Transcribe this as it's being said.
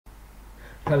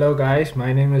Hello guys,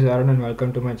 my name is Arun and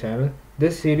welcome to my channel.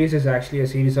 This series is actually a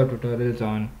series of tutorials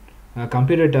on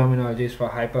computer terminologies for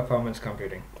high performance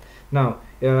computing. Now,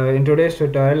 in today's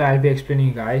tutorial, I'll be explaining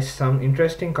you guys some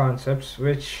interesting concepts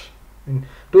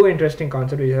two interesting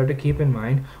concepts which you have to keep in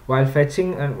mind while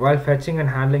fetching and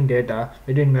handling data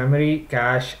between memory,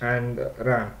 cache and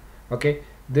RAM. Okay,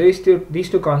 these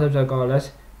two concepts are called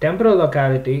as temporal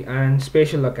locality and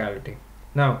spatial locality.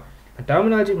 Now, the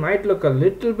terminology might look a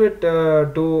little bit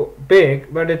too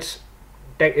big, but it's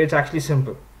actually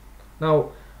simple.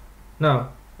 Now,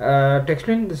 to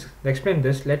explain this,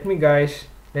 let me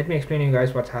explain you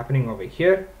guys what's happening over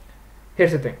here.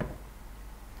 Here's the thing.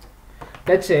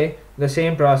 Let's say the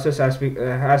same process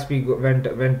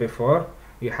went before.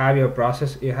 You have your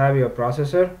processor, you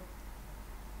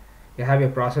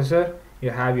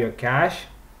have your cache,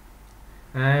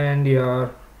 and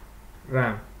your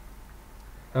RAM.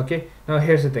 Okay, now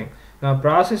here's the thing.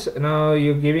 Now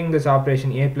you're giving this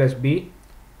operation a plus b.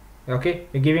 Okay,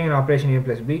 you're giving an operation a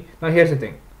plus b. Now here's the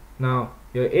thing. Now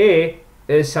your a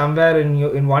is somewhere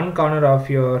in one corner of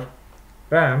your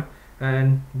RAM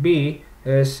and b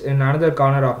is in another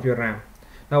corner of your RAM.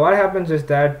 Now what happens is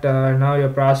that now your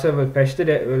processor will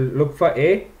look for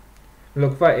a.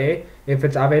 If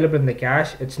it's available in the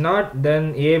cache. It's not,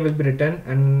 then a will be written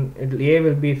and a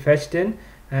will be fetched in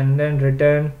and then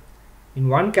return. In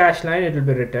one cache line it will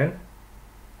be written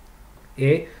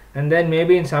a, and then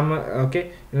maybe in some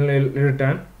it will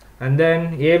return, and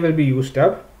then a will be used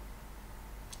up.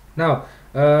 Now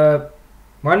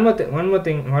one more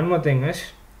thing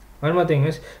is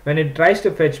when it tries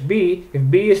to fetch b, if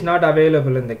b is not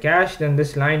available in the cache, then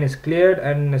this line is cleared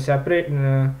and separate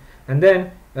and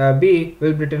then b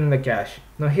will be written in the cache.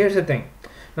 Now here's the thing.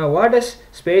 Now what does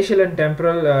spatial and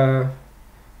temporal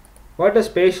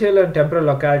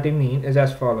locality mean is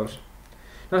as follows.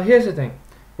 Now here's the thing.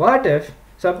 What if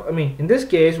in this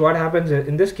case what happens is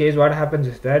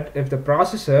that if the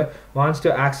processor wants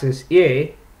to access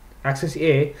a,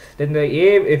 then the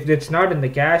a, if it's not in the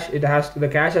cache, the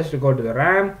cache has to go to the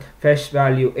RAM, fetch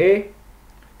value a.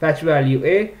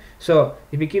 So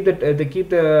if you keep if they keep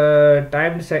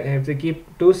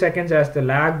 2 seconds as the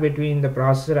lag between the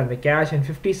processor and the cache and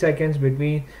 50 seconds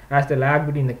as the lag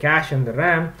between the cache and the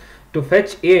RAM, to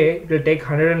fetch a it will take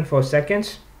 104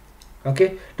 seconds.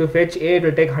 Okay, to fetch a it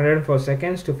will take 104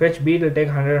 seconds. To fetch b it will take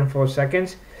 104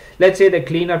 seconds. Let's say the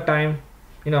cleanup time,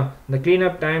 the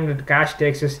cache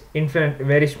takes is infinite,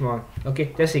 very small.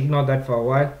 Okay, just ignore that for a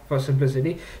while for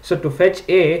simplicity. So to fetch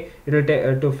a it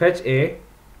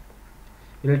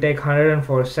will take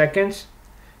 104 seconds.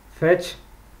 Fetch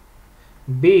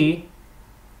b,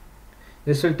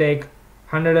 this will take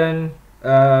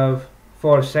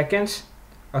 104 seconds.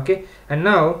 Okay, and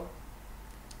now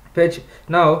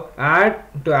add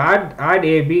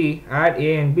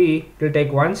a and b, it will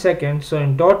take 1 second. So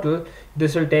in total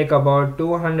this will take about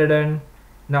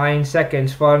 209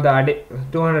 seconds for the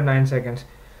 209 seconds.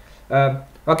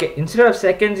 Okay, instead of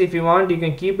seconds, if you want, you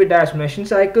can keep it as machine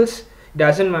cycles.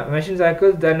 Doesn't machine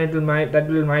cycles, then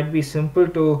might be simple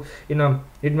to,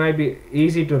 it might be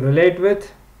easy to relate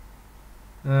with.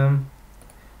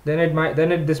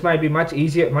 This might be much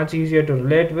easier to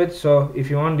relate with. So if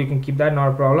you want, you can keep that, not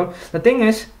a problem. The thing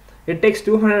is, it takes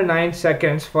 209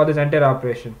 seconds for this entire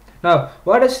operation. Now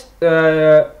what is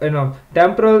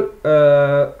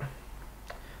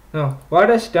what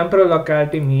does temporal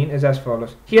locality mean is as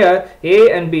follows. Here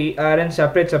a and b are in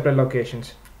separate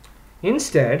locations.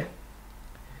 Instead,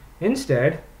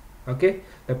 okay,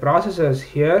 the processor is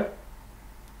here,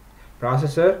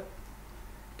 processor,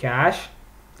 cache,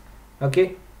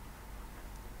 okay,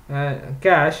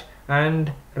 cache,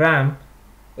 and RAM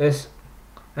is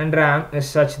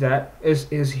such that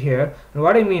is here. And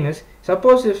what I mean is,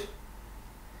 suppose if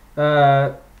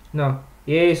a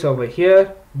is over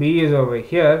here, b is over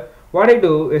here, what I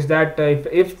do is that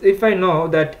if I know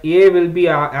that a will be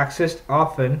accessed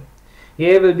often,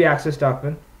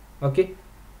 okay,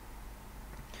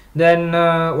 then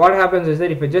what happens is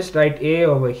that if I just write a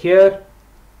over here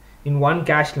in one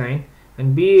cache line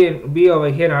and b over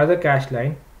here another cache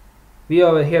line,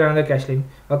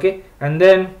 okay, and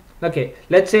then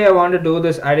let's say I want to do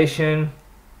this addition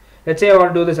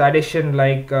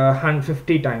like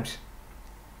 50 times,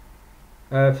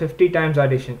 50 times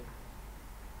addition,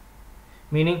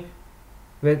 meaning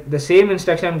with the same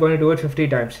instruction I'm going to do it 50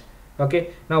 times. Okay,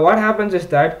 now what happens is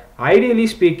that ideally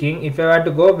speaking, if I had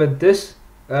to go with this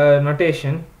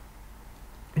notation,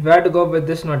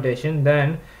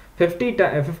 then 50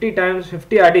 times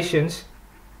 50 additions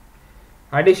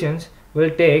will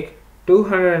take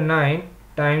 209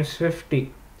 times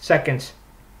 50 seconds.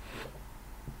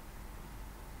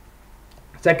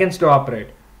 seconds to operate.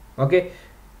 Okay,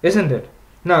 isn't it?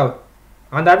 Now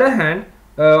on the other hand,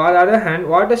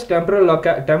 what does temporal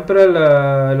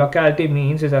locality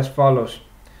means is as follows.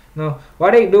 Now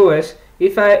what I do is,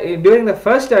 if I during the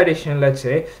first addition, let's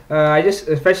say I just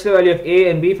fetch the value of a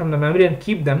and b from the memory and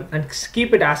keep them and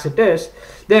keep it as it is,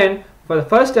 then for the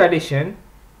first addition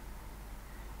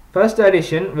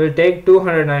will take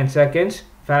 209 seconds.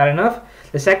 Fair enough.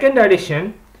 The second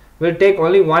addition will take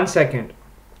only 1 second.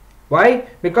 Why?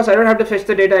 Because I don't have to fetch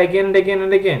the data again and again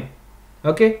and again.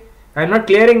 Okay, I'm not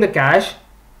clearing the cache.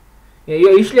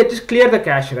 Usually I just clear the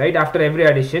cache right after every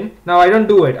addition. Now I don't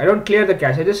do it. I don't clear the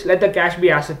cache. I just let the cache be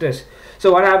as it is.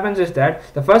 So what happens is that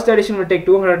the first addition will take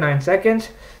 209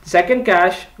 seconds. The second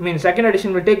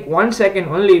addition will take 1 second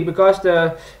only, because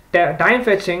the time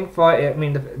fetching for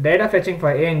the data fetching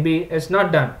for A and B is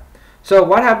not done. So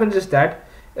what happens is that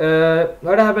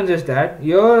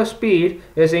your speed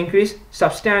is increased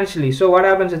substantially. So what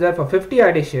happens is that for 50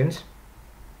 additions,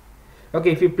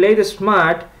 okay, if you play the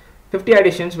smart, 50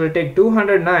 additions will take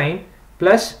 209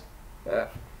 plus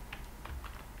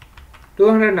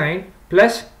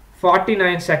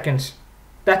 49 seconds.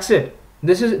 That's it.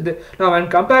 This is now when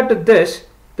compared to this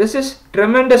is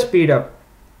tremendous speed up.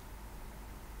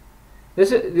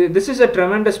 This is a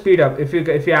tremendous speed up if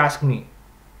you ask me,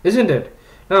 isn't it?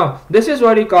 Now this is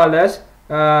what you call as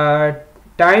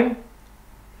time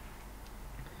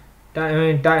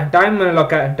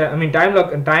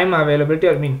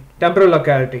availability, temporal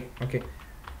locality. Okay,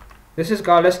 this is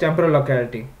called as temporal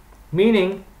locality,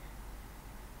 meaning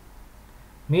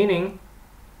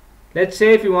let's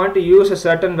say if you want to use a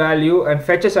certain value and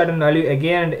fetch a certain value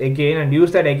again and again and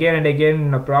use that again and again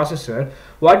in a processor,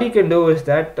 what you can do is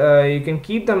that you can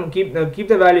keep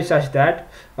the value such that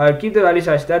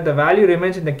the value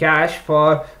remains in the cache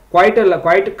for quite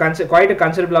a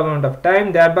considerable amount of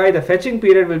time. Thereby the fetching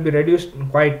period will be reduced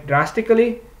quite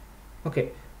drastically.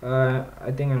 Okay,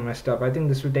 I think I messed up. I think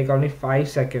this will take only 5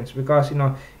 seconds, because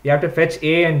you have to fetch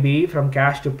A and B from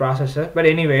cache to processor. But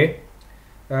anyway,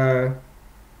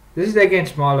 this is again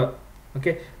smaller.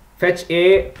 Okay, fetch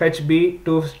A, fetch B,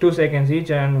 2 seconds each,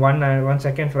 and 1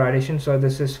 second for addition. So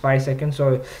this is 5 seconds.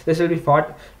 So this will be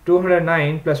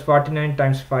 209 plus 49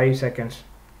 times 5 seconds.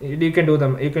 You can do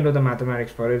the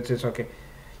mathematics for it. It's okay.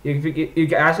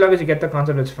 As long as you get the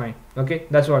concept, it's fine. Okay,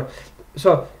 that's what.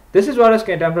 So this is what is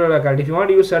temporal locality. If you want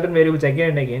to use certain variables again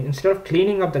and again, instead of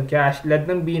cleaning up the cache, let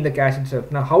them be in the cache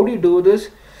itself. Now how do you do this?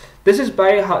 This is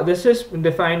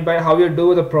defined by how you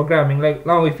do the programming. Like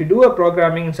now, if you do a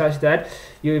programming such that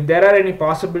if there are any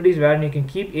possibilities where you can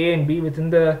keep A and B within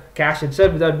the cache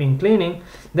itself without being cleaning,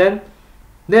 then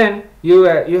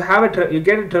you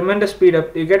get a tremendous speed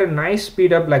up. You get a nice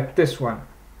speed up like this one.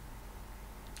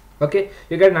 Okay,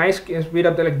 you get a nice speed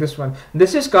up like this one.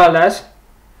 This is called as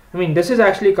this is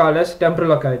actually called as temporal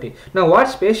locality. Now what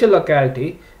spatial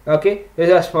locality, okay, is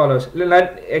as follows.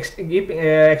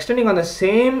 Extending on the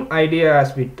same idea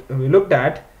as we looked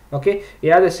at. Okay,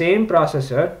 you have the same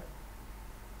processor,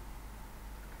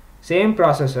 same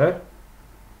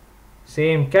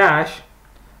cache,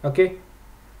 okay,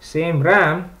 same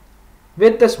RAM,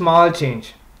 with the small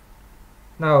change.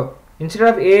 Now instead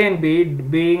of A and B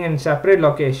being in separate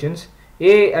locations,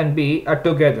 A and B are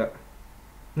together.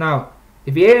 Now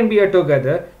if A and B are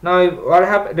together, now what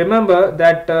happens? Remember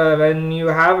that when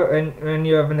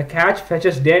the cache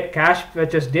fetches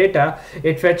data,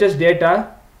 it fetches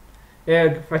data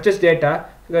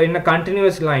in a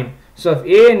continuous line. So if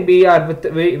A and B are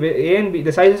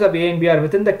the sizes of A and B are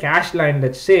within the cache line,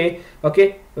 let's say,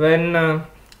 okay, when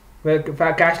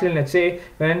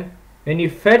you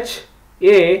fetch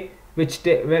A, which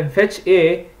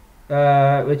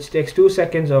takes 2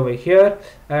 seconds over here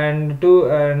and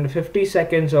 50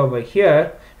 seconds over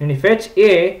here. When you fetch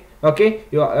A, okay,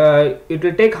 it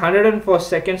will take 104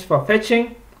 seconds for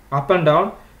fetching up and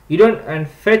down.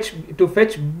 To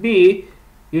fetch B,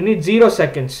 you need 0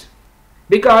 seconds,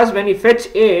 because when you fetch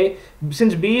A,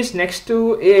 since B is next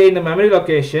to A in the memory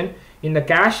location in the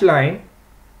cache line,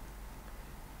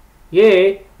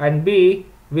 A and B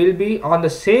will be on the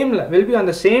same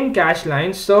cache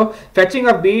line. So fetching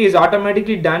of B is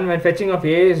automatically done when fetching of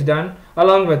A is done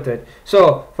along with it.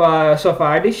 So for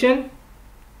addition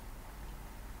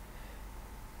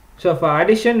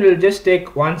will just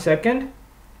take 1 second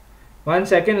like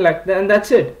that, and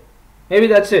that's it. Maybe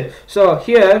that's it. So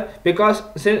here, because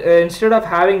instead of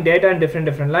having data in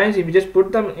different lines, if you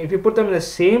put them in the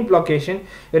same location,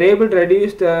 you're able to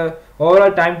reduce the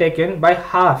overall time taken by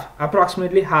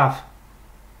approximately half.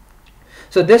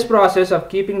 So this process of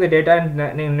keeping the data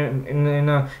in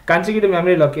a consecutive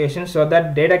memory location so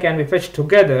that data can be fetched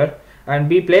together and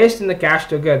be placed in the cache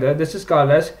together. This is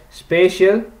called as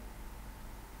spatial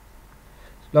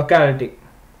locality.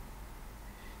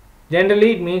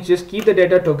 Generally, it means just keep the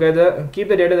data together, keep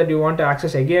the data that you want to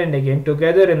access again and again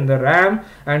together in the RAM,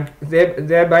 and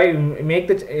thereby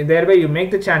you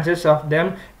make the chances of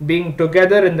them being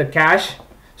together in the cache,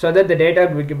 so that the data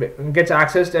gets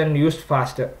accessed and used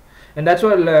faster. And that's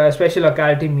what spatial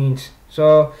locality means.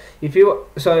 So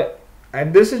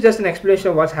and this is just an explanation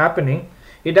of what's happening.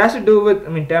 It has to do with,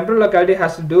 temporal locality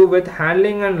has to do with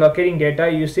handling and locating data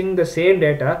using the same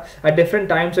data at different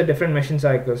times at different machine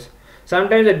cycles.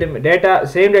 Sometimes the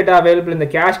same data available in the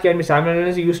cache can be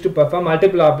simultaneously used to perform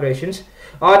multiple operations,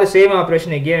 or the same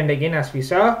operation again and again, as we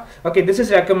saw. Okay, this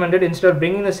is recommended instead of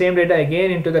bringing the same data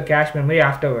again into the cache memory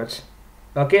afterwards.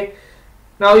 Okay,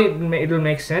 now it will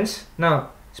make sense. Now,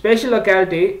 spatial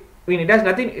locality,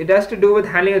 it has to do with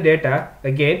handling the data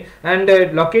again and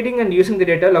locating and using the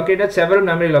data located at several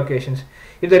memory locations.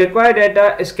 If the required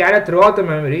data is scattered throughout the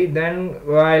memory, then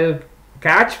while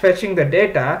cache fetching the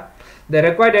data, the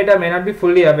required data may not be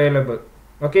fully available.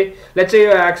 Okay, let's say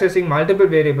you are accessing multiple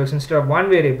variables instead of one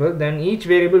variable, then each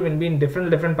variable will be in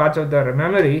different parts of the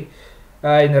memory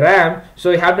in the RAM,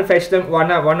 so you have to fetch them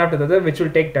one after the other, which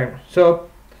will take time. So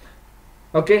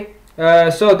okay,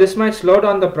 so this might slow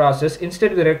down the process.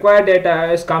 Instead, the required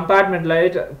data is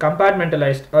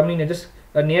compartmentalized, just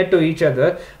near to each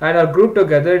other and are grouped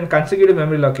together in consecutive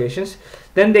memory locations.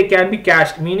 Then they can be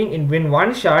cached, meaning in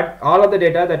one shot all of the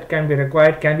data that can be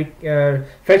required can be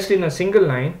fetched in a single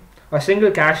line, a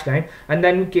single cache line, and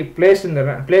then placed in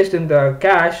the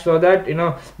cache, so that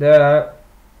the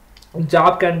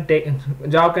job can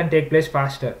take place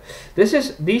faster.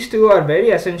 These two are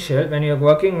very essential when you're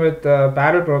working with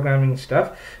parallel programming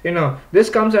stuff. This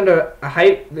comes under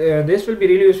this will be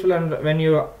really useful when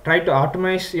you try to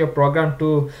optimize your program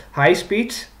to high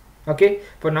speeds. Okay,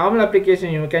 for normal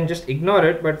application you can just ignore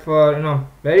it, but for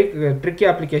very tricky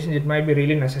applications it might be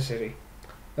really necessary.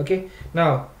 Okay,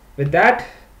 now with that,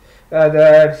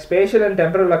 the spatial and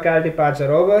temporal locality parts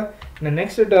are over. In the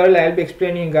next tutorial I'll be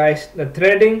explaining you guys the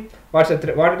threading, what a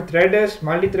thread is,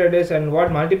 multi-thread is, and what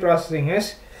multiprocessing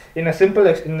is with a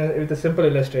simple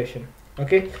illustration.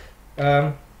 Okay,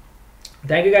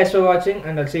 thank you guys for watching,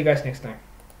 and I'll see you guys next time.